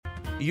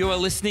You are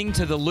listening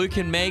to the Luke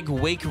and Meg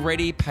Week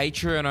Ready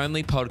Patreon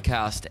only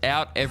podcast,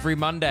 out every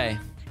Monday.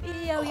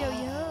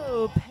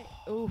 Yo.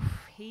 Oof,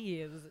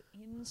 he is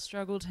in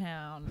Struggle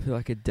Town. I feel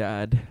like a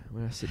dad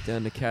when I sit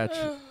down to couch.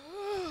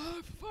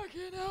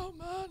 Fucking hell,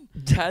 man.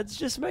 Dads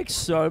just make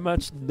so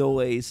much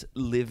noise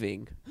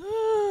living.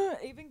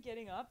 Even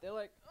getting up, they're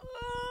like...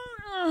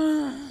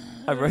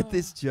 I wrote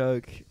this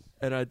joke,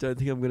 and I don't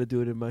think I'm going to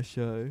do it in my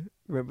show.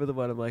 Remember the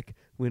one I'm like,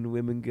 when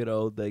women get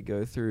old, they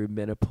go through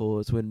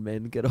menopause. When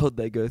men get old,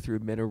 they go through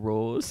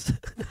menopause.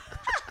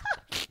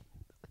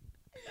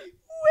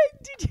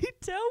 When did you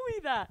tell me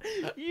that?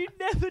 You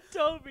never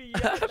told me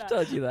yet. I've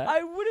told you that.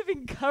 I would have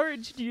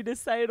encouraged you to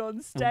say it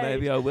on stage. Well,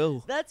 maybe I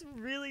will. That's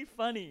really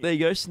funny. There you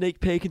go, sneak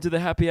peek into the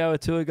happy hour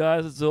tour,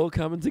 guys. It's all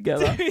coming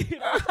together. Dude,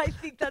 I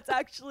think that's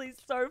actually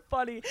so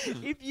funny.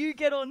 If you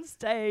get on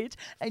stage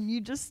and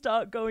you just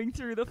start going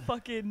through the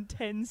fucking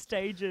 10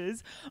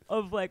 stages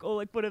of like, or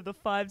like what are the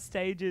 5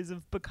 stages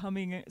of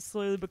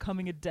slowly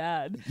becoming a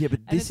dad. Yeah, but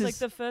And this it's is... like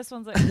the first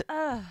one's like,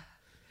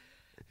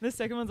 The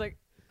second one's like,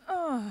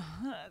 oh.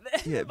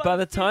 Yeah, by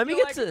the time you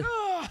get to...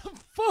 oh,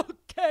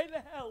 fucking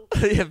hell.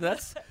 Yeah,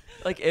 that's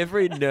like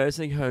every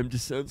nursing home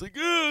just sounds like,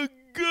 oh,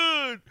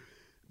 good.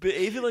 But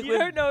even like You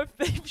don't know if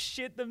they've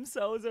shit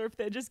themselves or if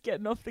they're just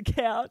getting off the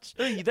couch.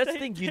 No, that's the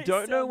thing. You They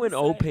don't know sound when the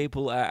old same.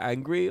 people are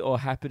angry or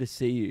happy to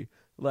see you.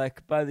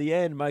 Like, by the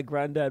end, my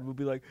granddad will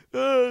be like,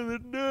 oh, the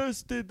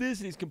nurse did this,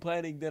 and he's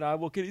complaining. Then I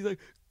walk in, he's like,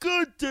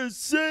 good to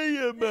see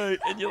you, mate.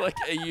 And you're like,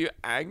 are you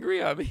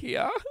angry? I'm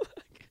here.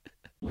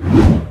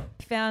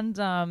 Found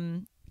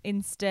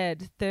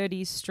instead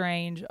 30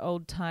 strange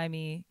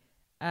old-timey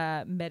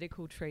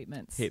medical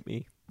treatments. Hit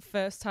me.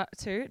 First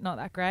two, not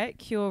that great.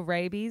 Cure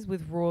rabies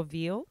with raw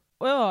veal.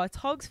 Oh, it's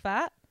hog's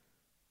fat.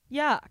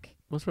 Yuck.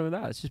 What's wrong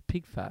with that? It's just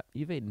pig fat.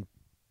 You've eaten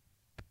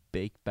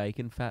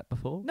bacon fat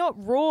before? Not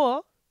raw.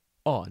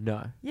 Oh,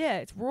 no. Yeah,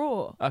 it's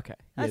raw. Okay.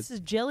 That's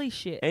just jelly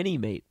shit. Any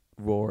meat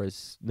raw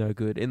is no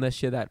good.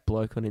 Unless you're that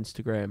bloke on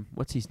Instagram.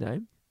 What's his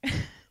name?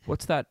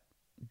 What's that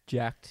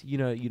jacked? You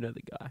know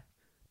the guy.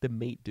 The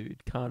meat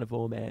dude.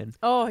 Carnivore man.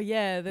 Oh,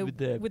 yeah, With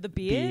the with the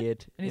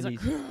beard. And he's like...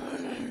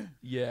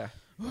 yeah.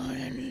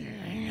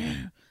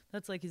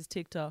 That's like his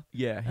TikTok.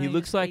 Yeah. And He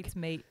looks just like... eats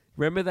meat.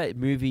 Remember that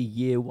movie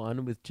Year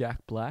One with Jack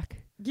Black?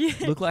 Yeah.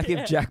 Looked like yeah.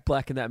 if Jack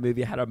Black in that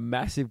movie had a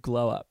massive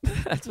glow up.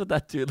 That's what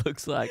that dude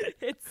looks like.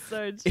 It's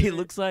so true. He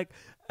looks like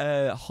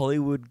a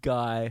Hollywood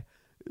guy,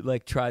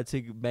 like tried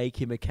to make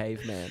him a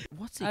caveman.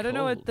 What's he I don't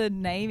know what called? the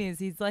name is.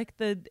 He's like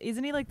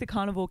isn't he like the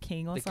carnivore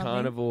king or The something?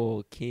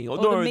 Carnivore King. Or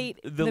no, the meat,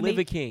 the Liver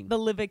meat- King. The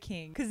liver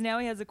king. Because now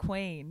he has a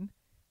queen.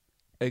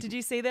 Did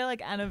you see their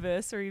like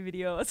anniversary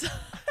video or something?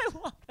 I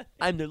love it.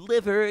 I'm the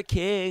Liver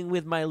King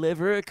with my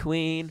liver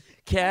queen.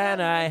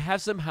 Can I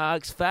have some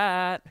hogs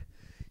fat?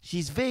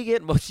 She's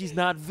vegan. Well, she's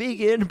not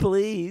vegan,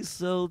 please.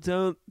 So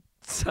no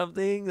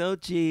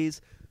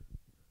cheese.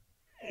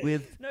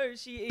 With No,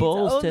 she eats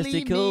balls, only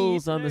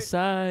testicles meat. on No, the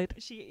side.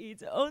 She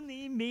eats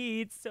only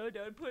meat, so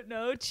don't put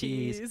no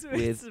cheese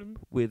with some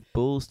with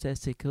bulls,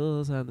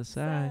 testicles on the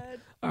side. sad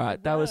All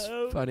right, that was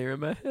no. funny.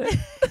 Remember? Sometimes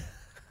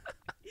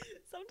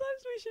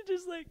we should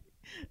just like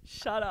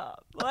shut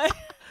up. Like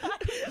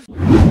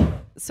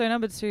So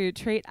number 2,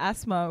 treat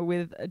asthma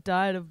with a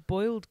diet of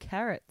boiled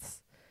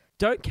carrots.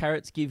 Don't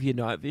carrots give you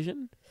night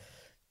vision?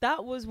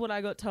 That was what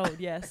I got told,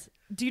 yes.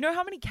 Do you know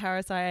how many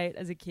carrots I ate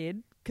as a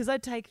kid? Because I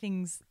take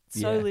things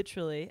so Yeah.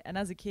 literally, and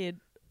as a kid,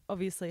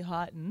 obviously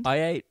heightened.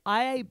 I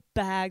ate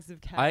bags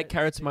of carrots. ate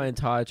carrots dude. my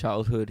entire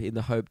childhood in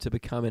the hope to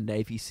become a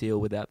Navy SEAL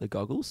without the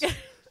goggles.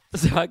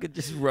 So I could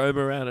just roam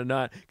around at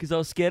night. Because I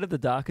was scared of the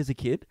dark as a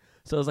kid.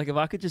 So I was like, if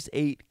I could just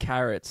eat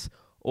carrots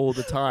all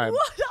the time.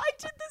 What? I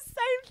did the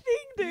same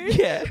thing, dude.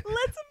 Yeah. Let's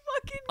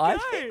fucking go. I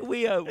think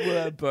we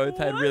were both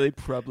had What? really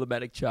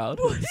problematic What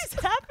childhoods. is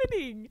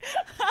happening?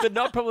 But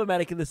not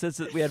problematic in the sense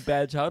that we had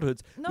bad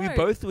childhoods. We No.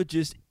 both were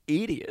just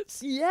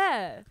idiots.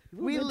 Yeah.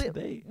 We were meant to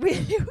be. We were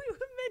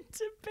meant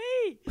to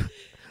be.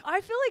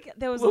 I feel like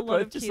there was We're a lot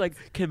both of just kids. like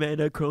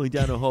commando crawling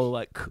down a hole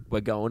like,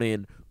 we're going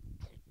in.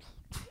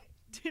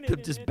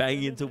 Just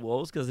banging into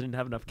walls because I didn't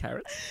have enough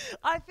carrots.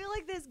 I feel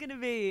like there's going to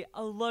be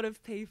a lot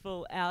of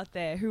people out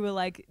there who were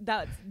like,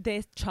 that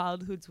their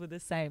childhoods were the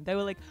same. They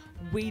were like,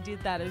 we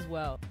did that as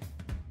well.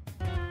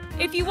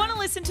 If you want to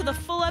listen to the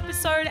full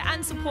episode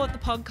and support the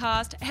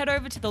podcast, head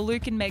over to the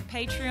Luke and Meg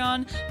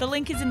Patreon. The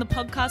link is in the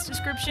podcast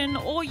description,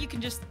 or you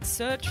can just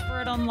search for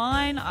it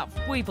online.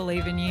 We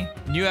believe in you.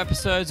 New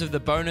episodes of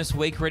the bonus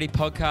Week Ready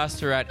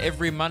podcast are out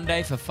every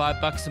Monday for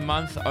 $5 a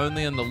month,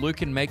 only on the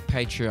Luke and Meg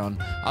Patreon.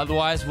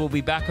 Otherwise, we'll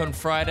be back on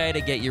Friday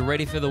to get you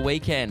ready for the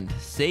weekend.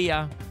 See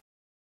ya.